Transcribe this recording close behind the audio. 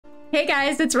Hey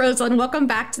guys, it's Rosealyn. Welcome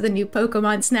back to the new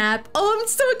Pokemon Snap. Oh, I'm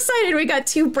so excited. We got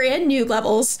 2 brand new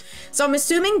levels. So I'm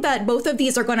assuming that both of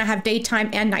these are going to have daytime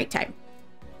and nighttime.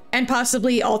 And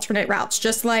possibly alternate routes,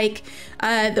 just like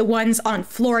the ones on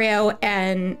Florio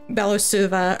and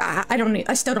Belosuva.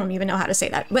 I still don't even know how to say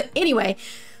that. But anyway,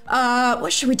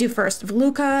 what should we do first?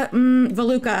 Voluca?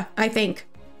 Voluca, I think.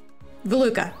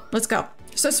 Voluca, let's go.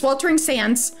 So sweltering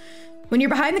sands. When you're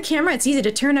behind the camera, it's easy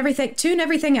to tune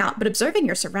everything out, but observing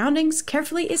your surroundings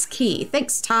carefully is key.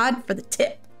 Thanks, Todd, for the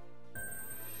tip.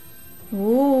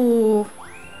 Ooh,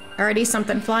 already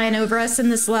something flying over us in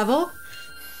this level.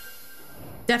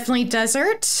 Definitely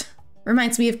desert.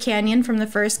 Reminds me of Canyon from the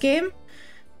first game.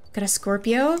 Got a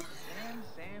Scorpio. Sand,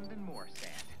 and more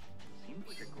sand. Seems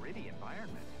like a gritty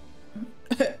environment.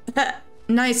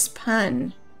 Nice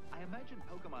pun. I imagine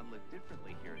Pokemon live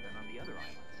differently here than on the other islands.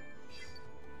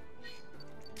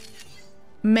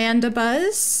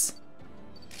 Mandibuzz.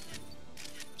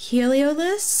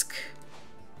 Heliolisk.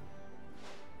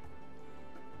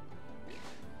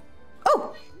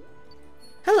 Oh!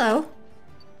 Hello.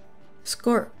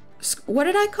 What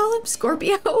did I call him?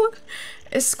 Scorpio?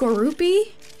 Is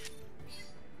Skorupi?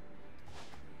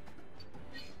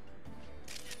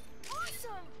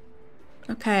 Awesome.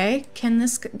 Okay,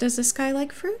 does this guy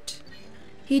like fruit?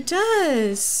 He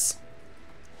does.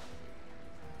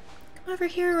 Come over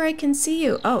here where I can see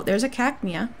you. Oh, there's a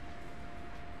Cacnea.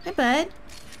 Hi, bud.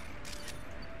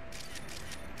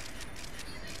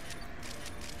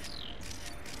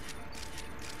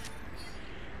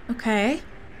 Okay.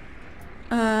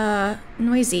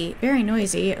 Noisy. Very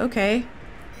noisy. Okay.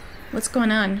 What's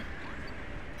going on?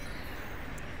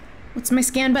 What's my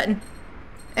scan button?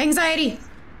 Anxiety!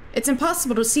 It's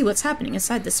impossible to see what's happening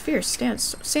inside this fierce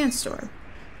sandstorm.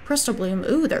 Crystal bloom.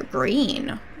 Ooh, they're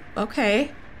green.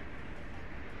 Okay.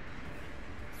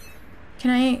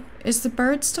 Is the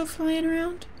bird still flying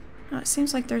around? Oh, it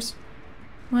seems like there's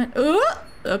one. Ooh!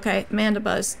 Okay,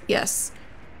 Mandibuzz. Yes.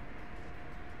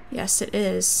 Yes, it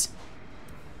is.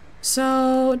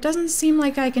 So, it doesn't seem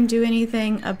like I can do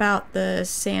anything about the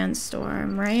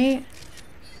sandstorm, right?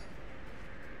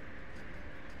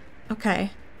 Okay.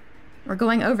 We're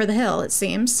going over the hill, it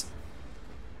seems.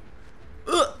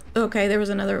 Ugh. Okay, there was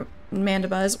another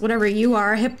Mandibuzz. Whatever you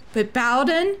are.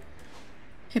 Hippowdon?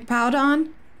 Hippowdon?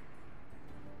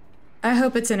 I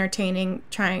hope it's entertaining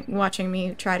watching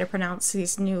me try to pronounce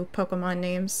these new Pokemon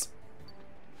names.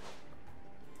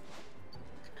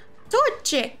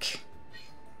 Torchic!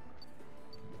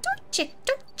 Torchic,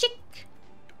 Torchic!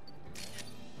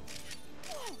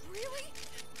 Oh, really?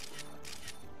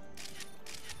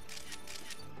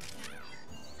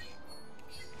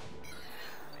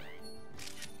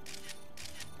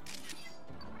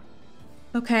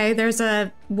 Okay, there's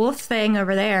a wolf thing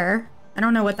over there. I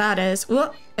don't know what that is.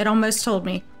 Whoop! It almost told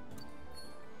me.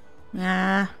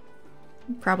 Nah.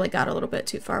 Probably got a little bit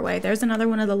too far away. There's another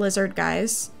one of the lizard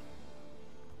guys.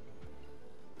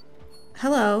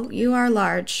 Hello, you are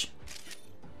large.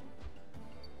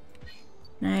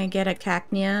 Can I get a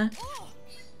Cacnea?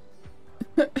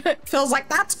 Phil's like,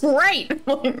 that's great!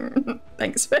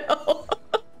 Thanks, Phil.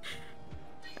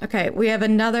 Okay, we have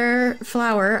another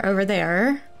flower over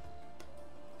there.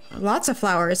 Lots of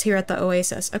flowers here at the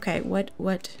oasis. Okay, what?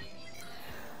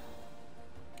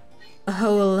 A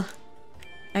hole.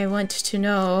 I want to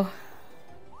know.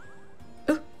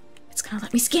 Oh, it's gonna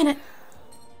let me scan it.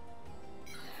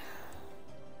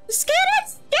 Scan it!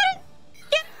 Scan it!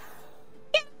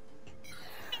 Get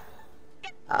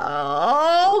it!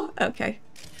 Oh, okay.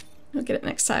 I'll get it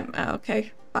next time. Oh,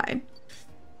 okay, fine.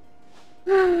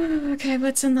 Okay,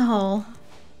 what's in the hole?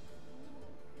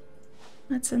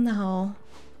 What's in the hole?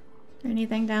 Is there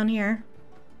anything down here?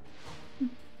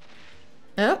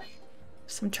 Oh,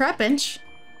 some Trapinch.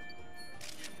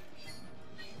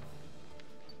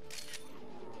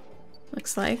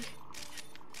 Looks like.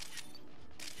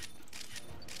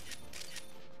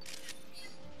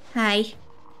 Hi.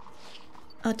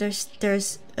 Oh, there's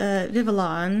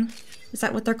Vivillon. Is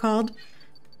that what they're called?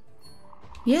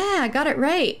 Yeah, I got it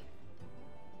right.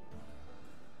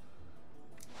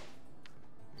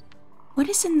 What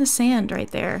is in the sand right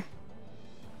there?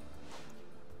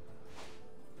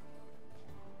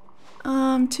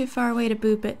 I'm too far away to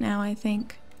boop it now, I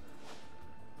think.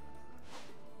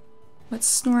 What's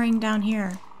snoring down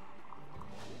here?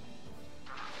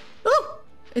 Oh!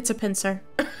 It's a pincer.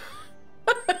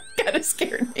 Kinda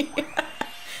scared me.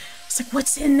 It's like,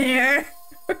 what's in there?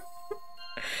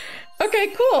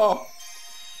 Okay, cool.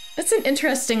 That's an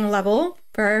interesting level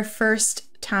for our first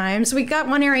time. So we got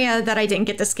one area that I didn't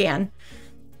get to scan.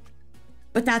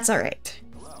 But that's alright.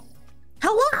 Hello.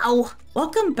 Hello!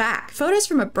 Welcome back. Photos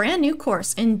from a brand new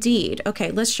course. Indeed. Okay,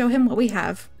 let's show him what we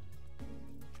have.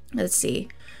 Let's see.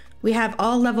 We have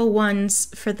all level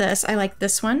 1s for this. I like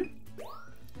this one.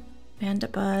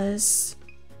 Bandit Buzz.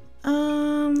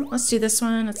 Let's do this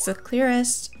one. It's the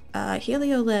clearest.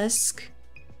 Heliolisk.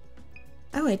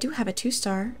 Oh, I do have a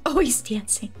 2-star. Oh, he's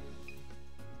dancing.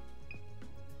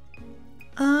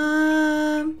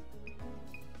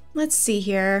 Let's see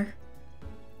here.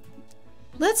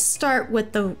 Let's start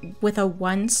with a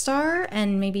 1-star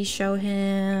and maybe show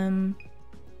him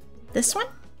this one.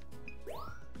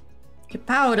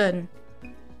 Powden.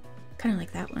 Kind of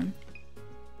like that one.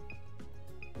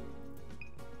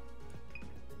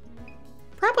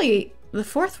 Probably the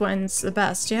 4th one's the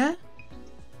best, yeah?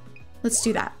 Let's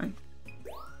do that one.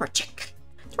 Torchic.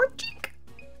 Torchic.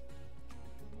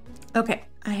 Okay,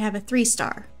 I have a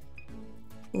 3-star.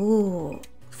 Ooh,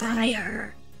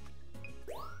 fire.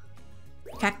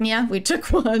 Cacnea, we took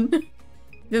one.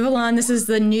 Vivillon, this is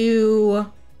the new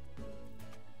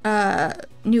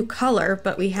color,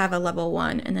 but we have a level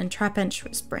 1, and then Trapinch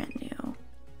was brand new.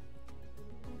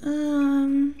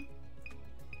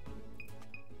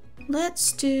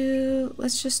 Let's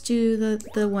just do the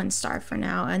 1-star for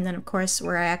now, and then of course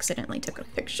where I accidentally took a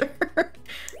picture.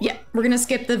 Yeah, we're gonna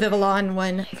skip the Vivillon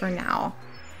one for now.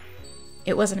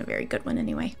 It wasn't a very good one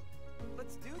anyway.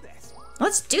 Let's do this.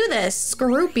 Let's do this!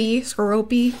 Skorupi.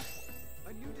 Skorupi.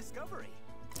 A new discovery.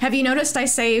 Have you noticed I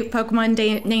say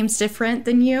Pokemon names different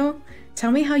than you?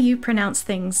 Tell me how you pronounce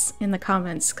things in the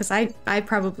comments, because I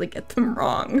probably get them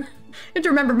wrong. And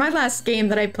remember, my last game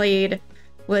that I played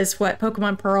was what,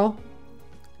 Pokemon Pearl?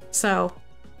 So,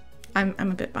 I'm a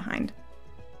bit behind.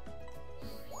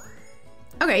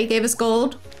 Okay, he gave us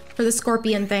gold for the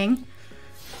scorpion thing.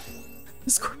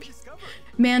 The scorpion.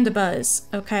 Mandibuzz.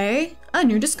 Okay, a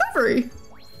new discovery.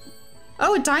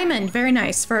 Oh, a diamond. Very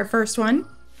nice for our first one.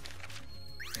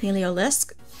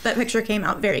 Heliolisk. That picture came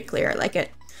out very clear. I like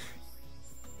it.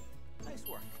 Nice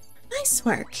work. Nice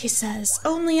work, he says.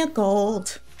 Only a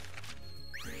gold.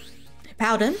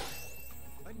 Powden.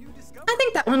 I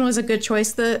think that one was a good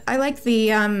choice. I like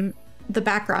the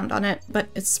background on it, but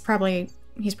he's probably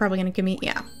gonna give me,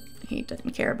 yeah, he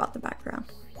didn't care about the background.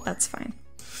 That's fine.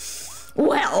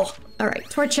 Well, all right,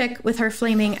 Torchic with her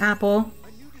flaming apple.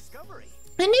 A new discovery.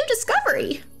 A new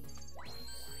discovery.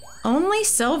 Only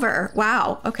silver.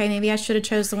 Wow. Okay, maybe I should have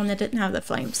chose the one that didn't have the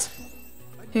flames.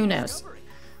 Who knows?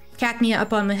 Cacnea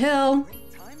up on the hill.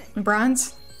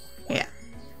 Bronze. Yeah.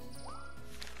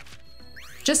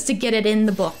 Just to get it in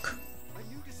the book.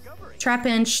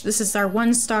 Trapinch, this is our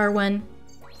 1-star one.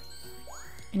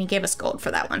 And he gave us gold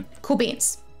for that one. Cool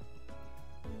beans.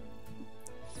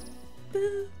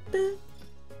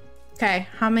 Okay,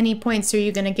 how many points are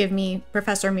you gonna give me,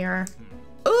 Professor Mirror?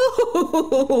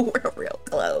 Ooh, we're real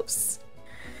close.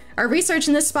 Our research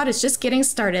in this spot is just getting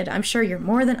started. I'm sure you're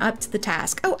more than up to the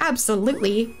task. Oh,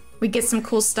 absolutely. We get some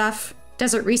cool stuff.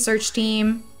 Desert research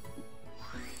team.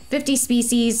 50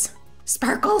 species.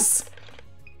 Sparkles.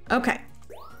 Okay.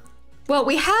 Well,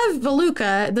 we have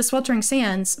Voluca, the Sweltering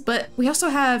Sands, but we also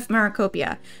have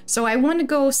Maricopia. So I want to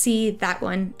go see that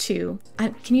one too.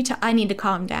 Can you tell? I need to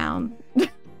calm down.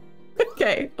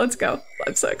 Okay, let's go.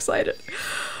 I'm so excited.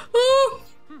 Ooh.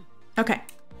 Okay.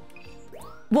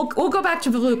 We'll go back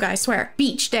to Voluca, I swear.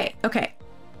 Beach day. Okay.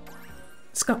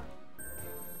 Let's go.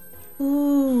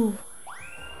 Ooh.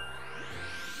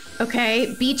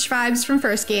 Okay, beach vibes from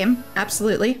first game.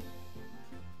 Absolutely.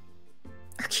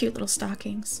 Our cute little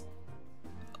stockings.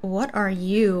 What are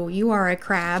you? You are a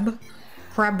crab.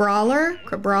 Crabrawler?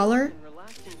 Crabrawler?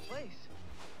 Relaxing place.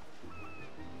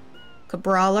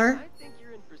 Cabrawler? I think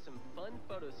you're in for some fun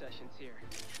photo sessions here.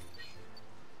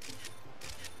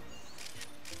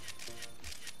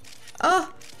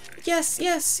 Oh, yes,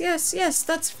 yes, yes, yes.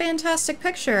 That's a fantastic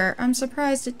picture. I'm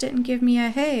surprised it didn't give me a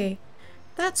hey.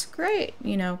 That's great.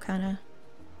 You know, kind of.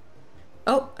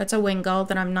 Oh, that's a Wingull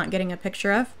that I'm not getting a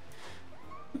picture of.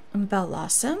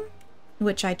 Bellossom,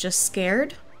 which I just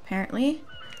scared, apparently.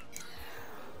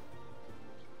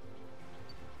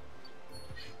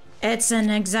 It's an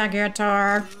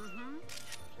Executor.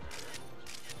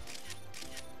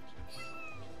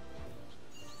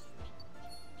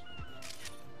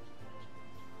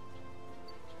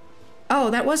 Oh,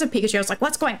 that was a Pikachu. I was like,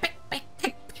 what's going? Pick, pick,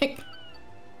 pick, pick.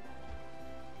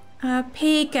 A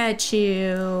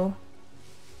Pikachu.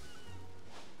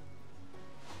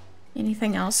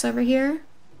 Anything else over here?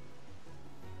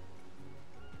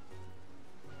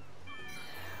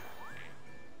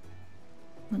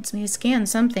 Wants me to scan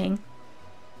something.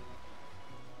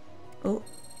 Oh.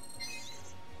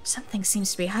 Something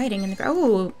seems to be hiding in the ground.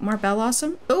 Oh, more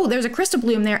Bellossom. Oh, there's a Crystal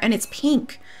Bloom there, and it's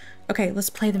pink. Okay, let's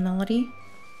play the melody.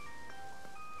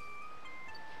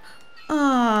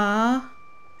 Aww.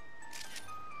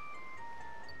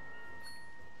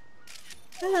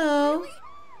 Hello.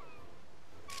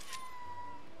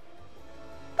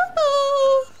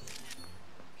 Hello.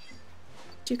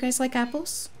 Do you guys like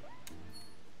apples?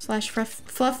 Slash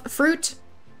fluff fruit?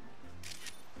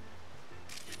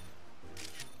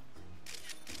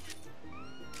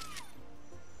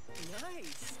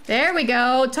 Nice. There we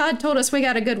go. Todd told us we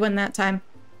got a good one that time.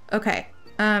 Okay.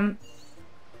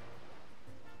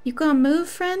 You gonna move,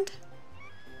 friend?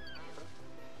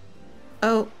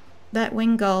 Oh, that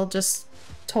wing gull just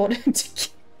told him to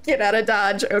get out of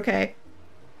Dodge. Okay.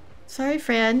 Sorry,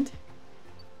 friend.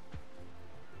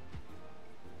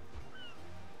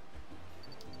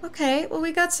 Okay, well,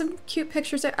 we got some cute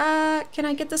pictures there. Can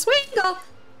I get this wing gull?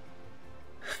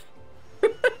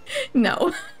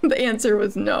 No. The answer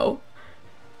was no.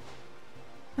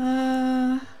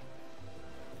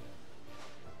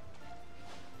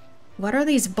 What are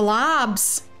these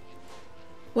blobs?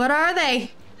 What are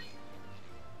they?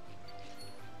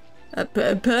 A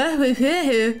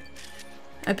piku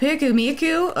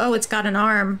miku? Oh, it's got an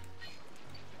arm.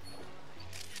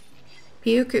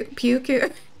 Puku.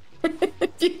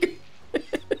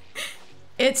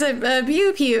 It's a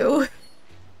pew pew.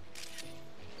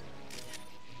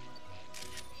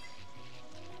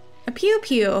 A pew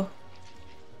pew.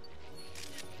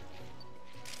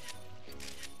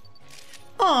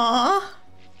 Aww.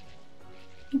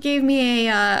 He gave me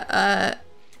a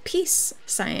peace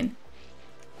sign.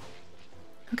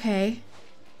 Okay.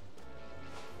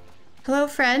 Hello,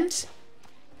 friend.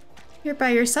 You're by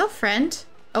yourself, friend.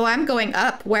 Oh, I'm going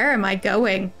up. Where am I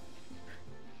going?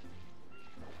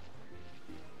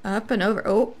 Up and over.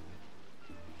 Oh.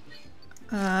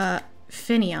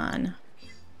 Finion.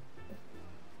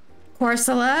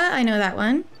 Corsola, I know that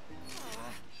one.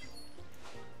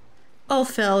 Oh,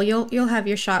 Phil, you'll have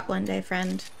your shot one day,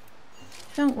 friend.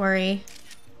 Don't worry.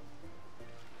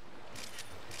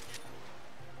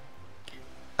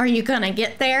 Are you gonna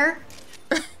get there?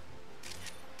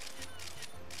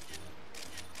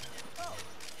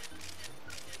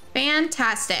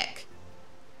 Fantastic.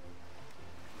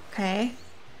 Okay.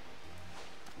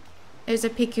 There's a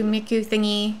Piku Miku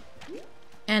thingy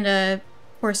and a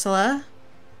Corsola.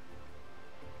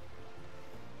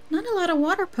 Not a lot of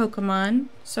water Pokemon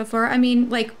so far. I mean,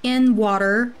 like, in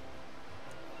water.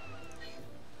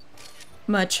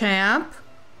 Machamp.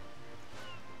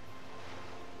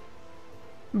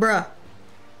 Bruh.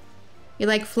 You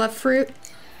like fluff fruit?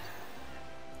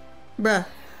 Bruh.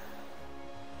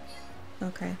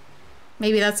 Okay.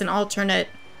 Maybe that's an alternate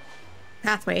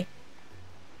pathway.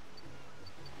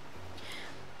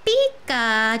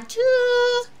 Pikachu!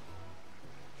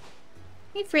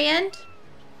 Hey, friend.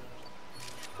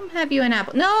 Come have you an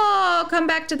apple. No! Come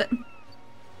back to the...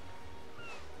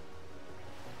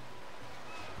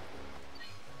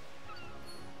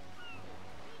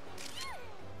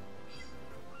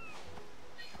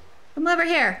 Come over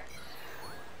here.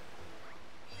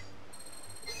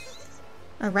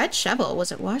 A red shovel.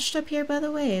 Was it washed up here by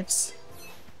the waves?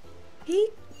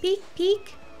 Peek, peek,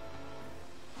 peek.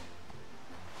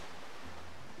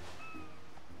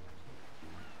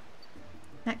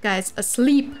 That guy's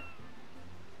asleep.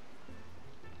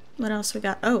 What else we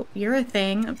got? Oh, you're a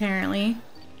thing, apparently.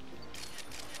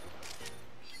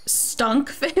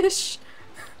 Stunkfish?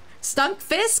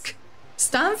 Stunkfisk?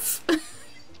 Stumpf?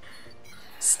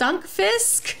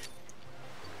 Stunkfisk?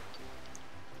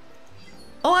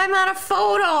 Oh, I'm out of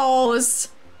photos!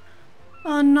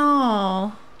 Oh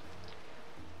no.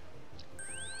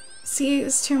 See,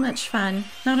 it's too much fun.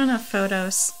 Not enough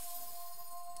photos.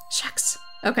 Shucks.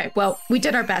 Okay, well, we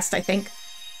did our best, I think.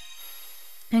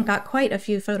 And got quite a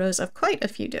few photos of quite a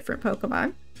few different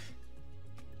Pokemon.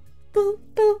 Boo,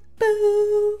 boo,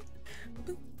 boo.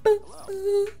 Boo, boo,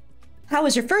 boo. How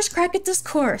was your first crack at this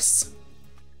course?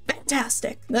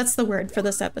 Fantastic. That's the word for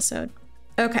this episode.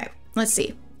 Okay, let's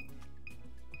see.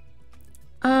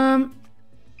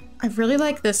 I really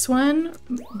like this one,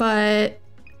 but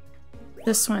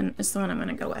this one is the one I'm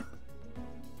gonna go with.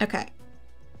 Okay.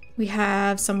 We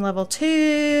have some level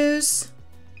 2s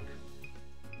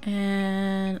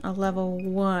and a level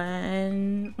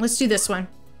 1. Let's do this one.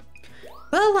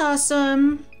 Well,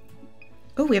 awesome.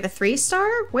 Oh, we have a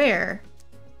 3-star? Where?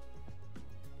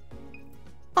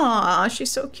 Aw,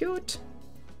 she's so cute.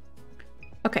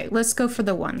 Okay, let's go for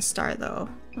the 1-star though.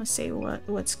 Let's see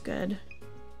what's good.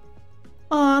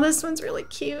 Aw, this one's really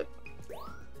cute.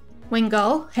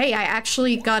 Wingull. Hey, I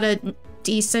actually got a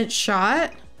decent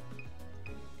shot.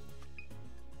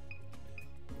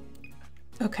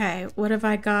 Okay, what have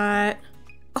I got?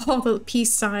 Oh, the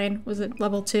peace sign was at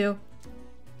level 2.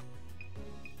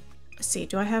 Let's see,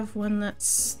 do I have one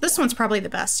that's... This one's probably the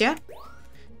best, yeah?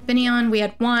 Finion, we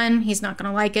had 1. He's not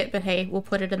gonna like it, but hey, we'll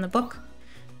put it in the book.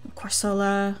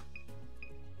 Corsola.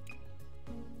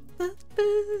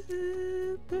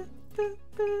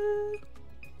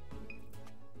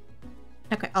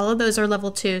 Okay, all of those are level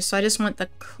 2, so I just want the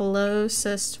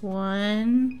closest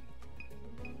one.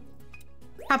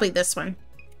 Probably this one.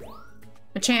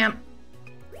 Machamp.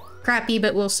 Crappy,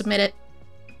 but we'll submit it.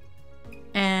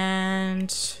 And...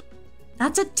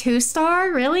 That's a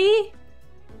 2-star? Really?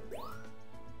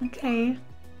 Okay.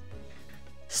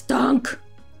 Stunk!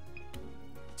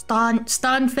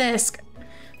 Stunfisk!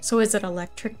 So is it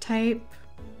electric type?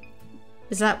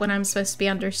 Is that what I'm supposed to be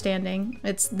understanding?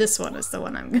 It's this one is the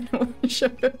one I'm gonna want to show.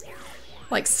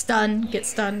 Like stun, get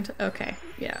stunned. Okay,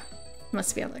 yeah.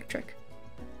 Must be electric.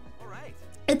 Alright.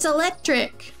 It's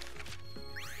electric!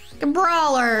 A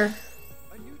brawler!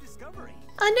 A new discovery.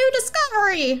 A new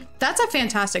discovery! That's a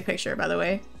fantastic picture, by the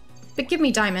way. But give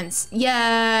me diamonds.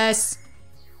 Yes!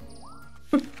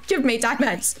 Give me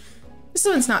diamonds! This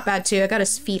one's not bad too. I got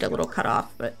his feet a little cut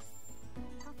off, but...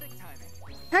 Perfect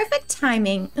timing. Perfect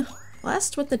timing. Ugh,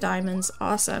 blessed with the diamonds.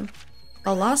 Awesome.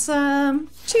 Awesome.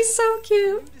 She's so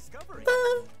cute. New discovery.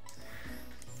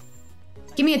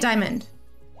 Give me a diamond.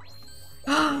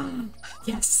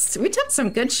 Yes, we took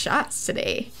some good shots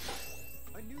today.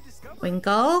 A new discovery.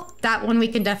 Winkle. That one we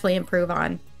can definitely improve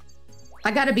on.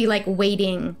 I gotta be like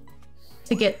waiting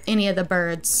to get any of the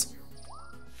birds.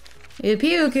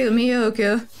 Pyuku,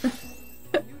 Miyoku.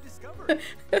 New discovery.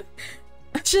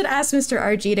 I should ask Mr.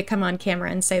 RG to come on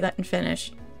camera and say that in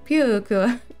Finnish.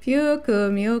 Pyuku, Pyuku,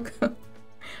 Miyoku.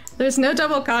 There's no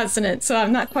double consonant, so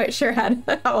I'm not quite sure how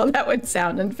that would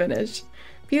sound in Finnish.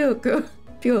 Pyuku,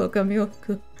 Pyuku,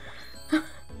 Miyoku.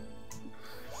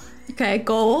 Okay,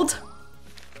 gold.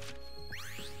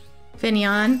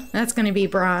 Finion, that's gonna be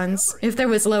bronze. If there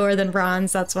was lower than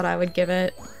bronze, that's what I would give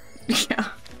it. Yeah.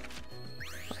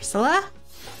 Ursula?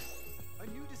 A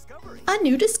new discovery. A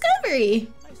new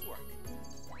discovery! Nice work.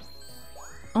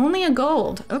 Only a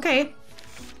gold. Okay.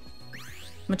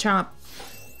 Machamp.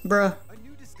 Bruh. A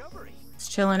new discovery. It's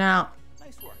chilling out.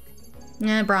 Nice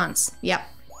work. Bronze. Yep.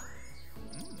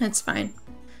 That's fine.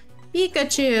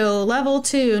 Pikachu, level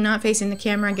 2, not facing the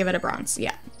camera, give it a bronze.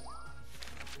 Yeah.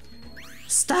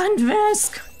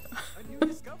 Stunfisk! A new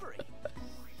discovery.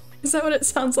 Is that what it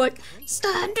sounds like?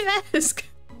 Stunfisk!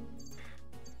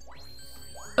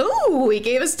 Ooh, he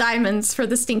gave us diamonds for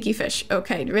the stinky fish.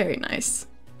 Okay, very nice.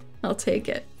 I'll take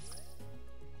it.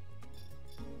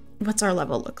 What's our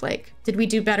level look like? Did we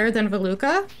do better than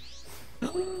Voluca?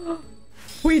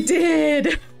 We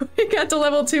did! We got to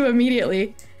level 2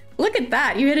 immediately. Look at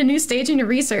that, you hit a new stage in your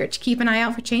research. Keep an eye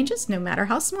out for changes, no matter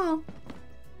how small.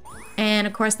 And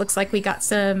of course, looks like we got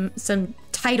some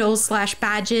titles /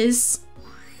 badges.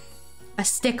 A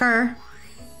sticker.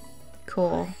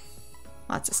 Cool.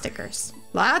 Lots of stickers.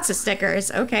 Lots of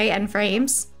stickers. Okay, and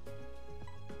frames.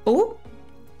 Oh.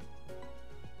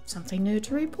 Something new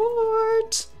to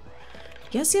report.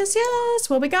 Yes, yes, yes.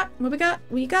 What we got? What we got?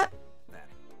 What you got?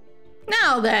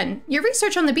 Now then, your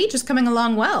research on the beach is coming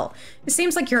along well. It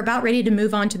seems like you're about ready to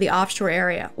move on to the offshore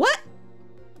area. What?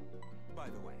 By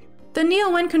the way, The Neo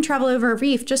Wind can travel over a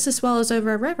reef just as well as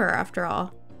over a river, after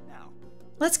all. now.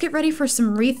 Let's get ready for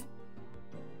some reef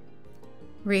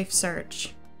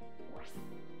search.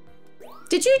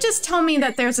 Did you just tell me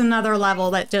that there's another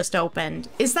level that just opened?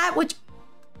 Is that what...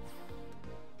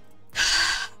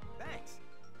 Thanks.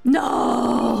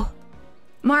 No!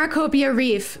 Maricopia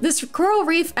Reef. This coral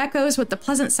reef echoes with the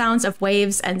pleasant sounds of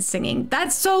waves and singing.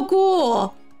 That's so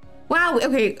cool! Wow,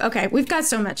 okay, we've got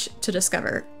so much to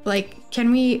discover. Like,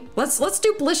 can we... Let's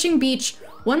do Blishing Beach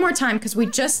one more time, because we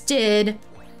just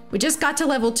got to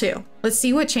level 2. Let's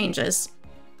see what changes.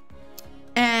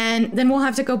 And then we'll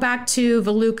have to go back to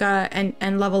Voluca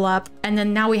and level up. And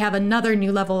then now we have another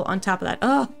new level on top of that.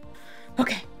 Oh,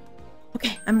 okay.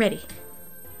 Okay, I'm ready.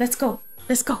 Let's go.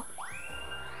 Let's go.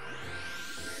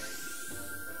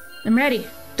 I'm ready.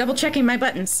 Double checking my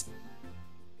buttons.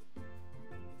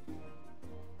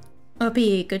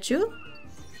 Pikachu.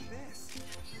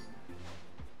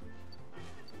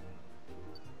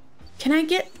 Can I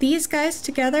get these guys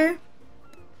together?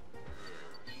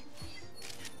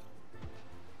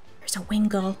 There's a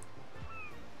Wingull.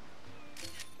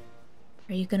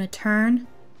 Are you gonna turn?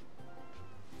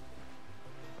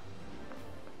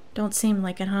 Don't seem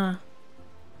like it, huh?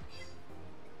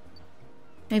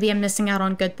 Maybe I'm missing out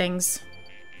on good things.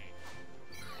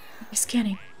 What am I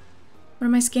scanning? What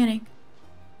am I scanning?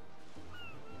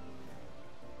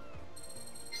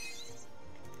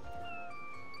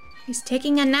 He's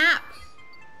taking a nap.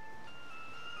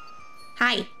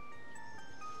 Hi.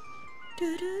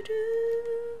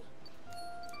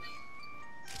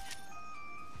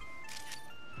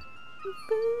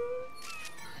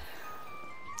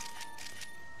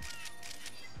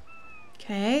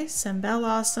 Okay, some Belle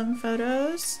Awesome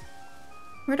photos.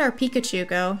 Where'd our Pikachu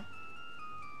go?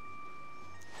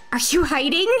 Are you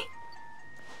hiding?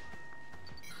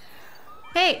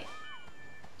 Hey.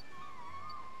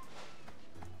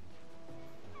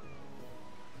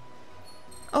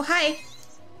 Oh, hi.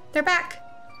 They're back.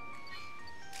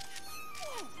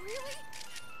 Oh, really?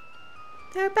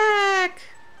 They're back.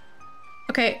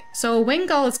 Okay, so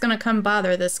Wingull is gonna come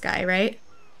bother this guy, right?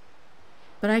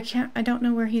 But I don't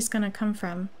know where he's gonna come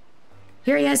from.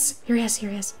 Here he is. Here he is.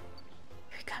 Here he is.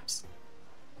 Here he comes.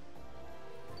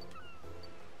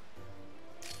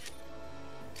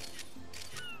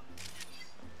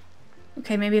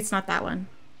 Okay, maybe it's not that one.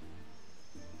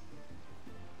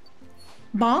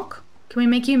 Bonk? Can we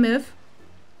make you move?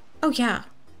 Oh, yeah.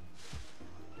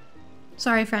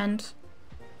 Sorry, friend.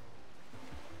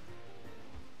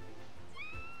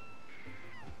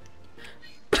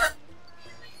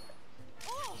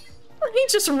 Let me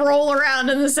just roll around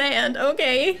in the sand.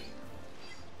 Okay.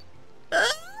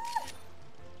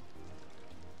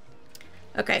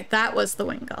 Okay, that was the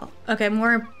Wingull. Okay,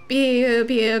 more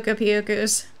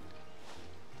Piokus.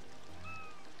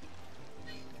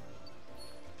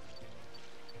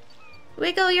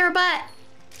 Wiggle your butt.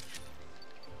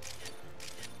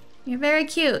 You're very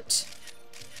cute.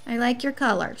 I like your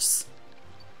colors.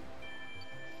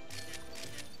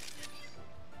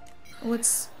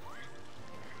 What's...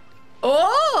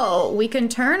 Oh, we can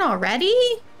turn already?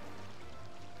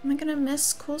 Am I gonna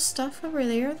miss cool stuff over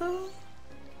there, though?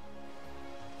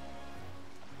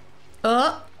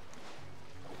 Oh!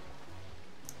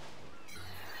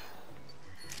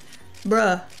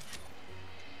 Bruh.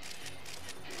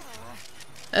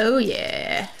 Oh,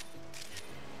 yeah.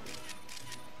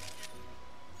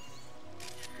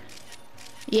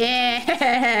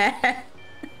 Yeah!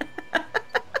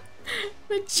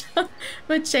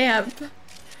 Machamp.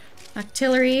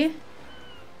 Octillery.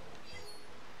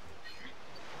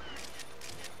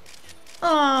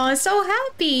 Oh, so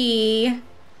happy.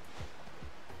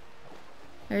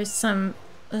 There's some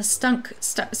stun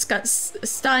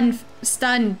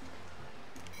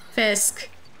Fisk.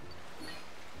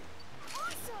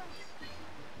 Awesome.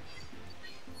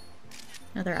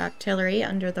 Another Octillery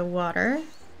under the water.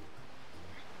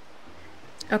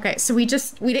 Okay, so we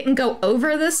didn't go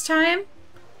over this time.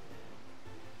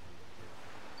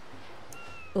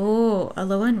 Oh,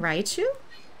 Alola and Raichu?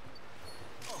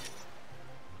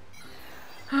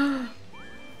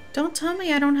 Don't tell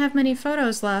me I don't have many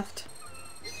photos left.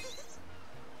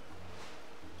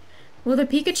 Will the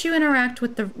Pikachu interact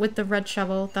with the red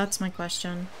shovel? That's my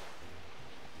question.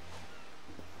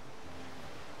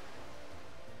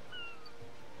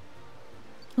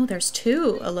 Oh, there's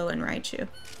two Alola and Raichu.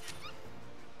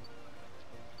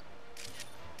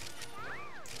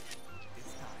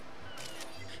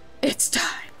 It's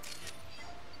time.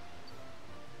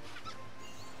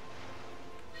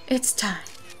 It's time.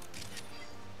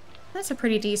 That's a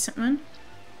pretty decent one.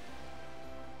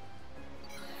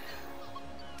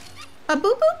 A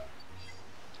boop boop?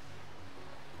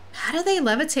 How do they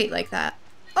levitate like that?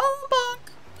 Oh,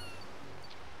 bonk!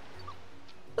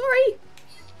 Sorry.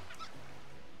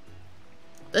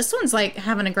 This one's like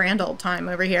having a grand old time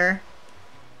over here.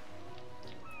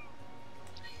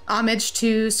 Homage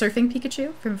to Surfing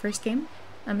Pikachu from first game,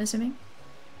 I'm assuming.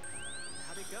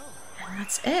 How'd it go? And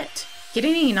that's it.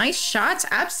 Getting any nice shots?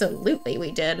 Absolutely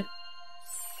we did.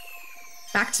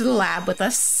 Back to the lab with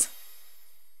us.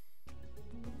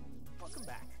 Welcome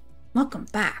back. Welcome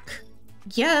back.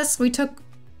 Yes, we took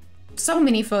so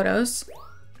many photos.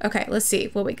 Okay, let's see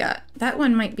what we got. That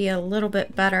one might be a little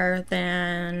bit better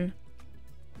than...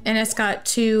 And it's got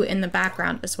two in the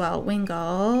background as well.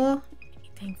 Wingull.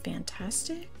 Anything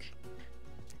fantastic?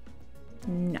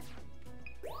 No.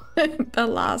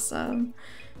 Blossom.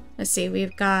 Let's see,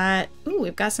 we've got... Ooh,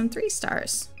 we've got some 3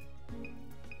 stars.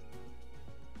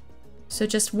 So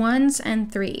just 1s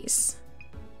and 3s.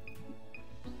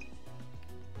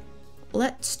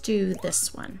 Let's do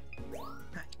this one.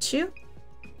 Raichu.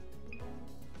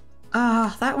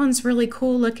 Ah, that one's really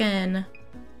cool looking.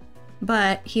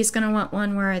 But he's gonna want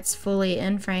one where it's fully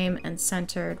in frame and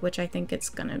centered, which I think it's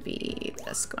gonna be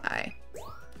this guy.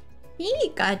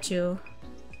 He got you.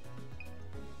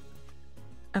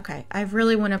 Okay, I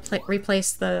really want to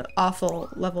replace the awful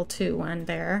level 2 one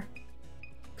there.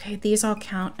 Okay, these all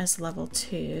count as level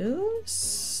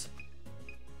 2s.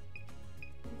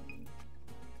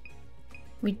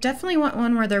 We definitely want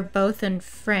one where they're both in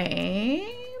frame.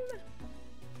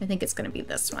 I think it's gonna be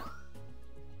this one.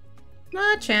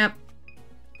 Ah, champ.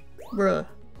 Bruh.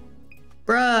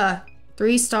 Bruh.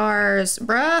 3 stars.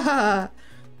 Bruh.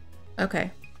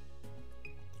 Okay.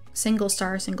 Single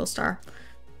star, single star.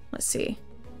 Let's see.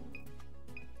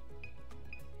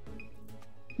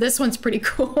 This one's pretty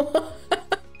cool.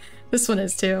 This one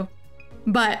is too.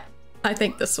 But I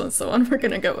think this one's the one we're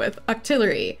gonna go with.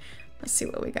 Artillery. Let's see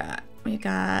what we got. We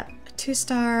got a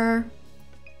 2-star.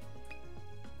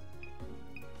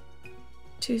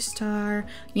 2-star.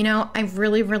 You know, I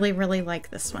really, really, really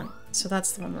like this one. So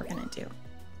that's the one we're gonna do.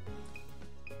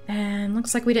 And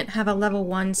looks like we didn't have a level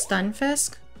 1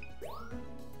 Stunfisk.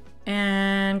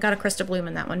 And got a Crystal Bloom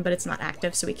in that one, but it's not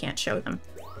active, so we can't show them.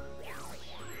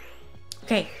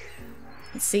 Okay.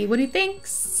 Let's see what he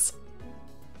thinks.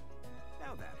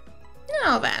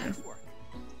 Now then.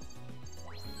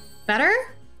 Better?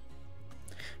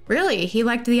 Really? He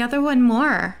liked the other one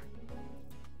more.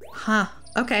 Huh.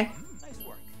 Okay.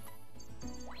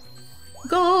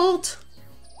 Gold!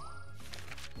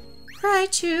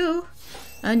 Raichu!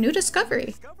 A new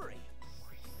discovery.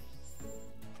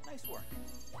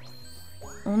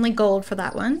 Only gold for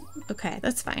that one. Okay,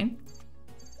 that's fine.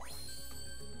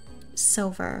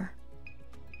 Silver.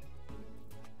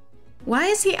 Why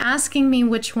is he asking me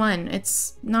which one?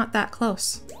 It's not that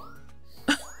close.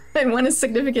 And one is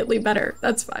significantly better.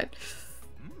 That's fine.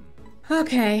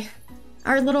 Okay.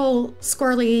 Our little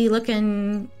squirrely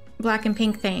looking black and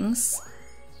pink things.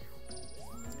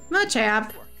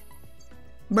 Machap.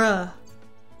 Bruh.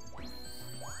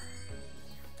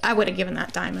 I would have given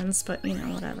that diamonds, but you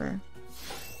know, whatever.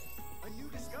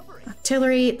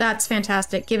 Artillery, that's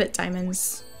fantastic. Give it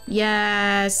diamonds.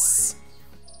 Yes.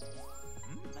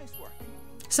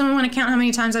 Someone want to count how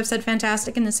many times I've said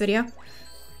fantastic in this video?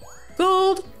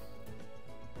 Gold.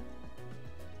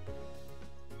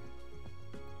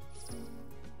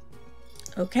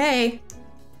 Okay.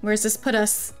 Where's this put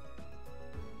us?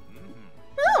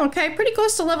 Oh, okay. Pretty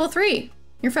close to level 3.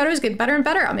 Your photos get better and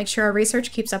better. I'll make sure our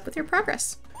research keeps up with your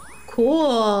progress.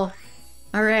 Cool.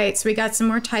 All right, so we got some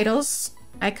more titles,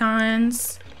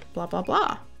 icons, blah, blah,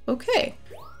 blah. Okay.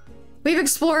 We've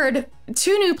explored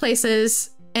 2 new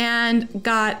places and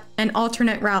got an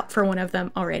alternate route for one of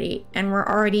them already. And we're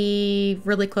already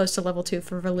really close to level 2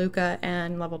 for Voluca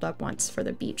and leveled up once for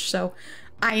the beach. So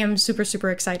I am super, super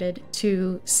excited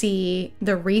to see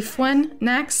the reef one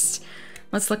next.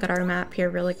 Let's look at our map here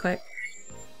really quick.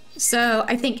 So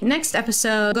I think next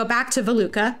episode, go back to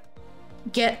Voluca,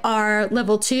 get our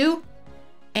level 2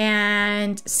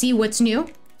 and see what's new,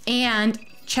 and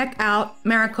check out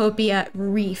Maricopia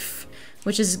Reef,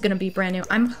 which is gonna be brand new.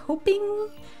 I'm hoping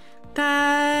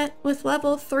that with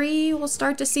level 3, we'll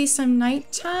start to see some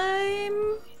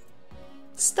nighttime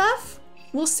stuff.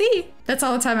 We'll see. That's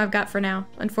all the time I've got for now,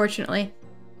 unfortunately.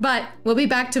 But we'll be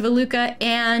back to Voluca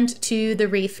and to the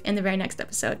reef in the very next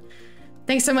episode.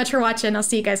 Thanks so much for watching. I'll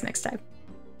see you guys next time.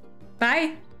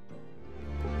 Bye.